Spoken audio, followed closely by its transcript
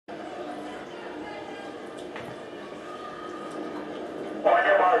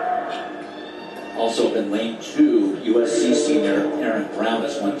Also up in lane 2, USC senior Aaron Brown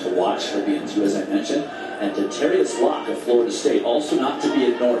is one to watch for being 2, as I mentioned. And Dentarius Locke of Florida State, also not to be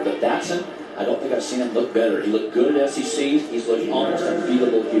ignored. But Batson, I don't think I've seen him look better. He looked good at SEC. He's looking almost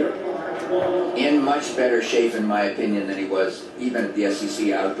unbeatable here. In much better shape, in my opinion, than he was even at the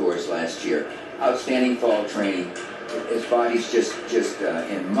SEC Outdoors last year. Outstanding fall training. His body's just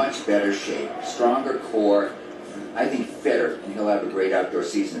in much better shape. Stronger core. I think fitter, and he'll have a great outdoor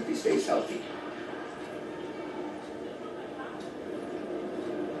season if he stays healthy.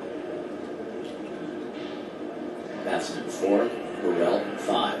 Batson in 4, Burrell in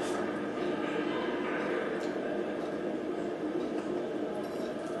 5.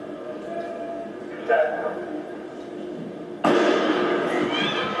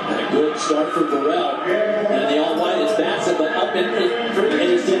 And a good start for Burrell. And the all-white is Batson, but up in 3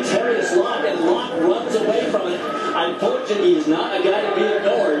 is Dentarius Locke, and Locke runs away from it. Unfortunately, he's not a guy to be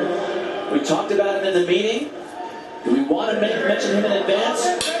ignored. We talked about him in the meeting. Do we want to mention him in advance?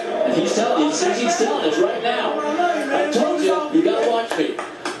 And he says he's telling us right now. I told you got to watch me.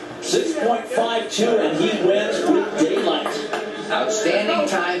 6.52, and he wins with daylight. Outstanding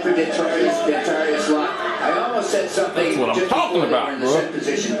time for Dentarius Locke. I almost said something. That's what I'm talking about, in the set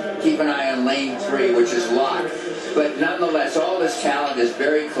position. Keep an eye on lane 3, which is Locke. But nonetheless, all this talent is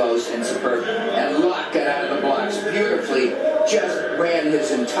very close and superb. And Locke got out of the blocks beautifully. Just ran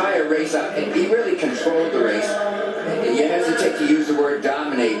his entire race up, and he really controlled the race. You hesitate to use the word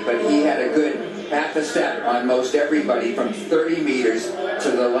dominate, but he had a good half a step on most everybody from 30 meters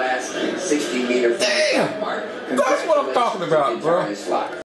to the last 60-meter mark. That's what I'm talking about, bro.